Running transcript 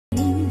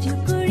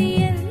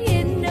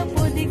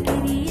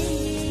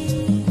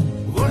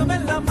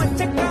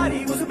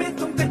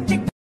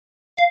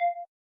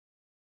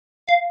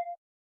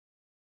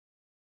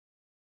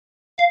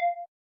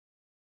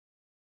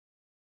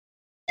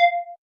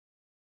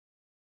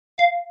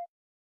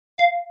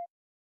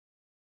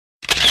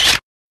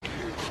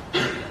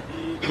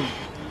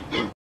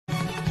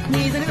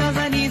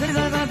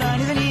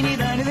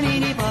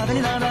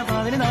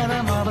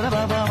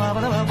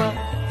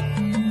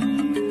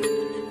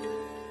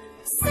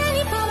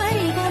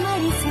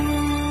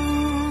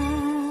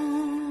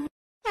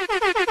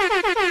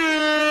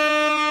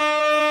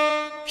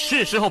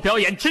是时候表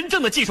演真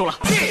正的技术了。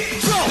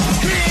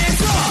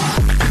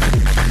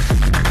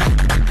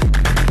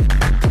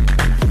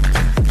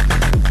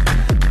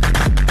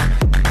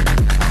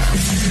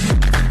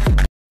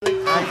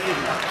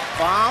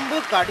പാമ്പ്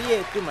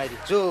കടിയേറ്റ്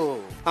മരിച്ചു.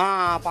 ആ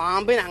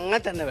പാമ്പിന് അങ്ങനെ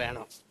തന്നെ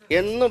വേണം.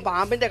 എന്നും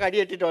പാമ്പിന്റെ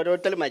കടിയേറ്റിട്ട്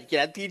ഓരോരുത്തരും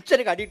മരിക്കില്ല.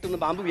 തിരിച്ചൊരു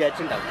കടിയിട്ടൊന്നും പാമ്പ്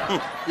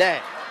വിചാരിച്ചിട്ടുണ്ടാവും അല്ലേ?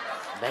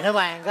 ഇവന്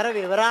ഭയങ്കര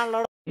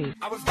വിവരമാണല്ലോ.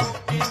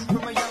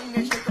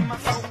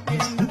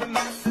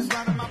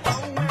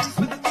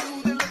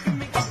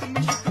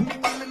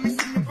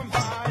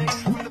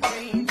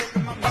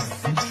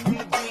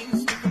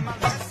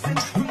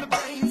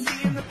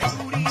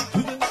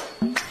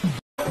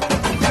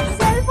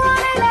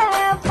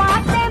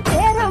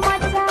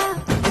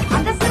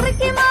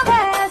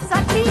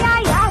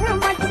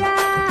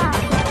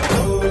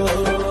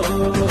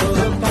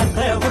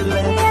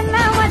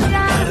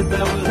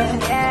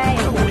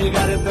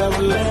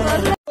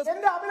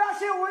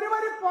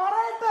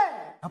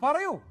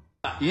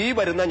 ഈ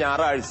വരുന്ന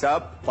ഞായറാഴ്ച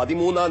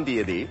 13-ാം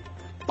തീയതി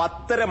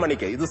 10:30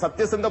 മണിക്ക്, ഇത്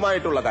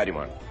സത്യസന്ധമായിട്ടുള്ള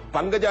കാര്യമാണ്,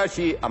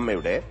 പങ്കജാക്ഷി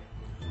അമ്മയുടെ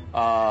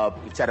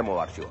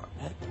ചരമവാർഷികമാണ്.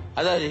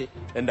 അതായത്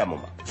എന്റെ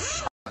അമ്മമ്മ.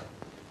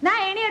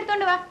 ഏണി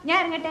എടുത്തോണ്ട് വാ, ഞാൻ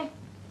ഇറങ്ങട്ടെ.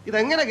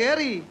 ഇതെങ്ങനെ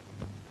കേറി?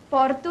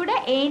 പുറത്തൂടെ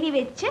ഏണി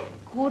വെച്ച്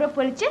കൂറ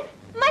പൊളിച്ച്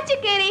മച്ചി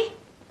കേറി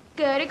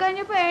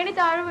കഴിഞ്ഞപ്പോ ഏണി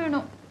താഴെ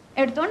വീണു.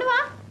 എടുത്തോണ്ട് വാ.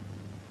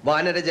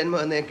 വാനര ജന്മം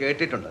എന്ന് ഞാൻ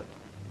കേട്ടിട്ടുണ്ട്,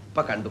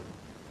 ഇപ്പൊ കണ്ടു.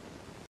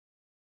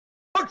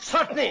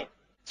 சட்னி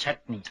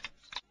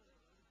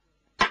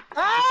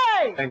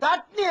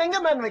சட்னி எங்க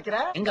மேன் வைக்கிற?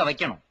 எங்க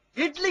வைக்கணும்?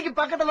 இட்லிக்கு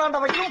பக்கத்துல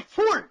வைக்கணும்.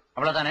 ஃபுல்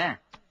அவ்வளவுதானே,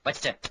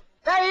 வச்சிட்டேன்.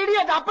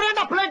 இடியட், அப்புறம்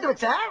என்ன பிளேட்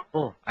வச்ச?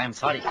 ஓ, ஐ am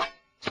sorry.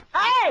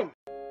 Hey!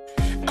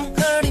 I'm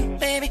hurting,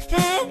 baby.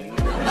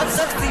 I'm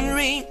something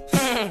real.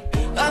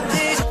 I'm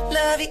busy,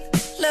 love it,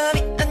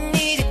 I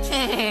need it.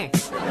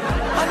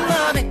 I'm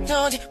not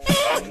told you.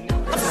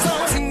 I'm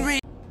something real.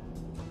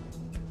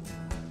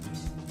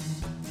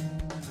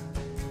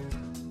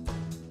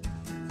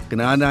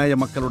 ജ്ഞാനായ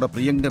മക്കളുടെ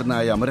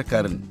പ്രിയങ്കരനായ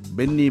അമരക്കാരൻ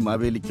Benny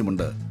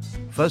മാവേലിക്കുമുണ്ട്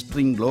first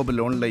ring global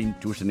online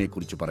ട്യൂഷനെ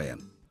കുറിച്ച് പറയാൻ.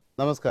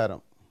 നമസ്കാരം.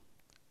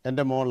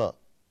 എൻ്റെ മോള്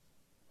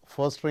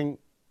first ring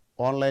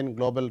online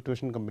global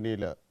tuition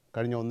കമ്പനിയിൽ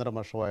കഴിഞ്ഞ 1.5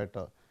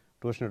 വർഷമായിട്ട്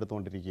ട്യൂഷൻ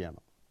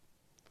എടുത്തുകൊണ്ടിരിക്കുകയാണ്.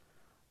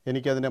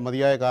 എനിക്കതിൻ്റെ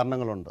മതിയായ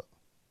കാരണങ്ങളുണ്ട്.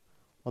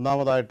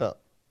 ഒന്നാമതായിട്ട്,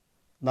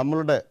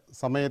 നമ്മളുടെ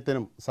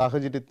സമയത്തിനും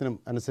സാഹചര്യത്തിനും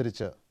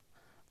അനുസരിച്ച്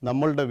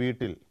നമ്മളുടെ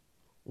വീട്ടിൽ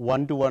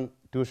 1-to-1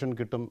 ട്യൂഷൻ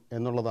കിട്ടും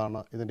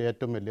എന്നുള്ളതാണ് ഇതിൻ്റെ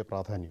ഏറ്റവും വലിയ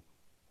പ്രാധാന്യം.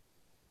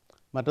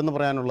 മറ്റൊന്ന്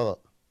പറയാനുള്ളത്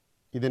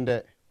ഇതിൻ്റെ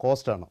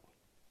കോസ്റ്റാണ്.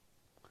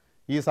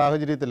 ഈ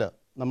സാഹചര്യത്തിൽ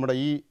നമ്മുടെ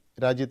ഈ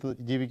രാജ്യത്ത്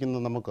ജീവിക്കുന്ന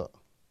നമുക്ക്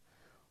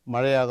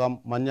മഴയാകാം,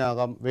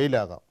 മഞ്ഞാകാം,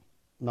 വെയിലാകാം,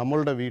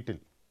 നമ്മളുടെ വീട്ടിൽ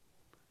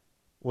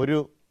ഒരു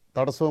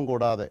തടസ്സവും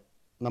കൂടാതെ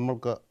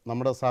നമ്മൾക്ക്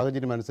നമ്മുടെ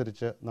സാഹചര്യം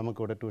അനുസരിച്ച്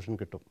നമുക്കിവിടെ ട്യൂഷൻ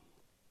കിട്ടും.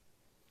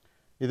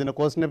 ഇതിൻ്റെ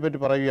കോസ്റ്റിനെ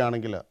പറ്റി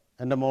പറയുകയാണെങ്കിൽ,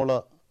 എൻ്റെ മോള്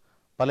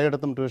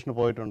പലയിടത്തും ട്യൂഷന്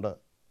പോയിട്ടുണ്ട്.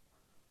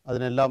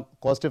 അതിനെല്ലാം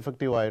കോസ്റ്റ്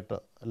എഫക്റ്റീവായിട്ട്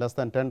less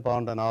than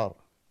 £10 an hour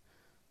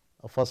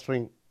first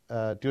ring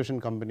tuition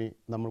company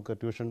നമ്മൾക്ക്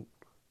ട്യൂഷൻ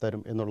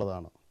തരും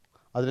എന്നുള്ളതാണ്.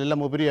 അതിലെല്ലാം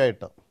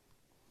ഉപരിയായിട്ട്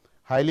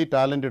ഹൈലി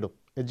ടാലൻറ്റഡും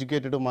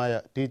എഡ്യൂക്കേറ്റഡുമായ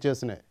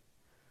ടീച്ചേഴ്സിനെ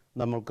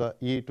നമുക്ക്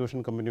ഈ ട്യൂഷൻ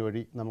കമ്പനി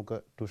വഴി നമുക്ക്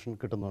ട്യൂഷൻ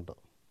കിട്ടുന്നുണ്ട്.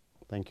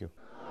 Thank you.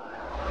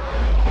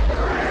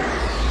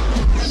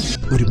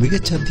 ഒരു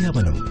മികച്ച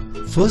അധ്യാപനം.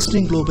 First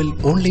ring global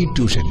online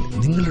tuition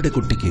നിങ്ങളുടെ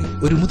കുട്ടിക്ക്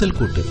ഒരു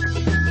മുതൽക്കൂട്ട്.